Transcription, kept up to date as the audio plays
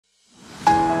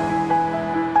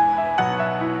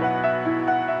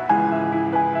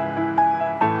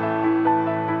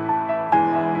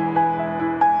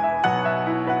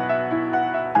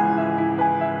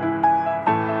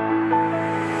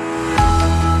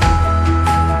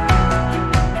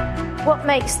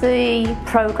makes the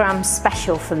programme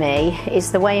special for me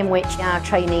is the way in which our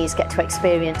trainees get to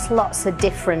experience lots of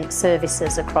different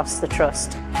services across the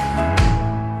Trust.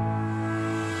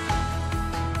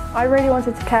 I really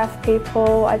wanted to care for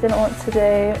people, I didn't want to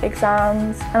do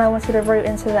exams, and I wanted a route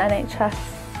into the NHS.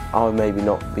 I would maybe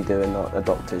not be doing a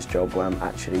doctor's job where I'm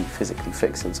actually physically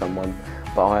fixing someone,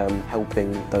 but I am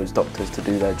helping those doctors to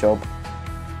do their job.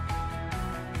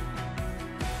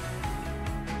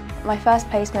 My first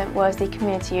placement was the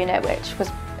community unit, which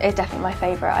is definitely my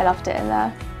favourite. I loved it in there.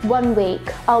 1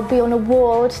 week I'll be on a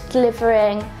ward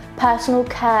delivering personal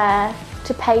care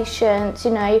to patients,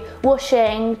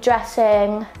 washing,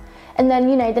 dressing, and then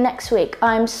the next week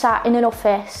I'm sat in an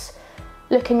office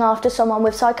looking after someone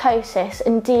with psychosis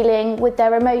and dealing with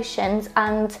their emotions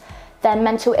and their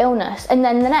mental illness. And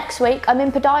then the next week I'm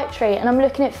in podiatry and I'm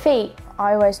looking at feet.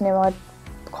 I always knew I'd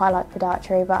quite like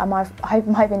podiatry, but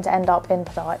I'm hoping to end up in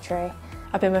podiatry.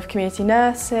 I've been with community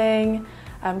nursing,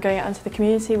 going out into the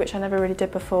community, which I never really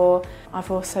did before.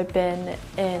 I've also been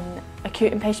in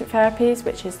acute inpatient therapies,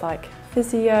 which is like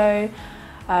physio,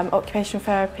 occupational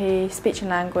therapy, speech and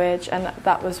language, and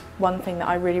that was one thing that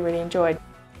I really enjoyed.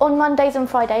 On Mondays and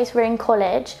Fridays we're in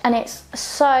college, and it's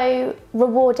so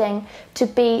rewarding to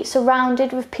be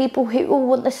surrounded with people who all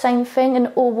want the same thing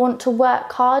and all want to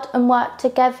work hard and work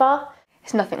together.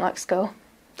 It's nothing like school.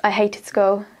 I hated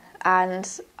school, and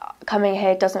coming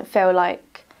here doesn't feel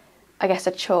like, I guess,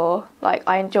 a chore. Like,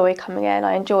 I enjoy coming in,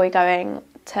 I enjoy going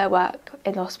to work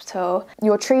in the hospital.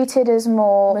 You're treated as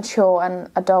more mature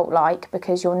and adult-like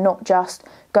because you're not just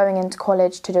going into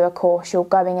college to do a course, you're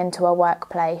going into a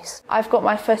workplace. I've got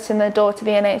my foot in the door to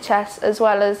the NHS, as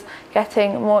well as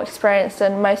getting more experience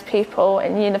than most people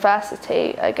in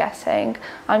university are getting.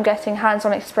 I'm getting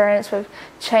hands-on experience with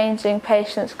changing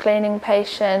patients, cleaning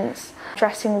patients,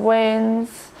 dressing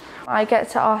wounds. I get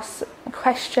to ask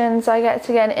questions, I get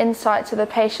to get an insight to the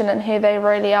patient and who they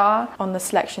really are. On the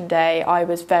selection day I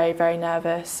was very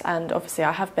nervous, and obviously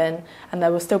I have been, and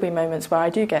there will still be moments where I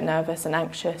do get nervous and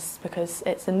anxious because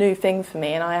it's a new thing for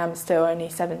me and I am still only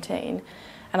 17.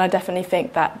 And I definitely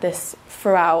think that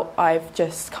throughout I've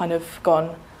just kind of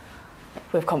gone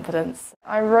with confidence.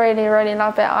 I really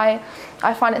love it.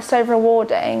 I find it so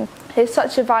rewarding. It's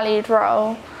such a valued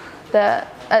role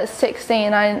that at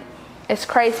 16 it's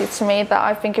crazy to me that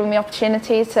I've been given the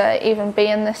opportunity to even be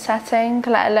in this setting,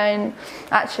 let alone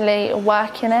actually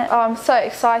work in it. Oh, I'm so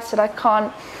excited. I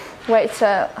can't wait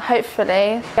to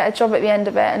hopefully get a job at the end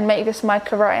of it and make this my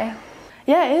career.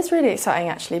 Yeah, it is really exciting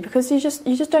actually, because you just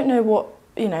don't know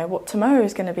what tomorrow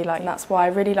is going to be like. And that's why I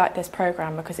really like this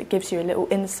programme, because it gives you a little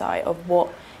insight of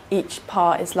what each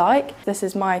part is like. This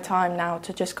is my time now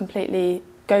to just completely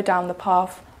go down the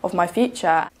path of my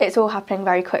future. It's all happening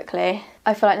very quickly.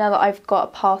 I feel like now that I've got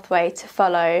a pathway to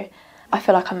follow, I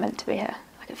feel like I'm meant to be here.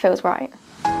 Like, it feels right.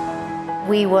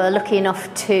 We were lucky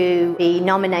enough to be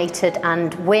nominated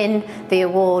and win the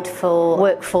award for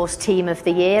Workforce Team of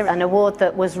the Year, an award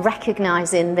that was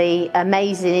recognising the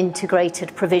amazing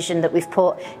integrated provision that we've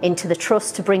put into the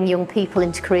Trust to bring young people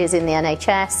into careers in the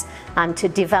NHS and to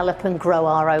develop and grow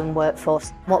our own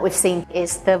workforce. What we've seen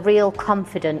is the real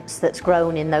confidence that's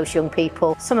grown in those young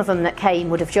people. Some of them that came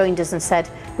would have joined us and said,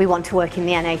 we want to work in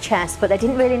the NHS, but they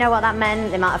didn't really know what that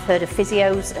meant. They might have heard of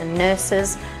physios and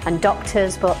nurses and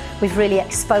doctors, but we've really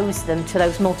exposed them to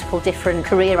those multiple different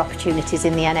career opportunities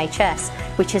in the NHS,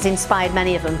 which has inspired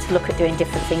many of them to look at doing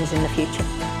different things in the future.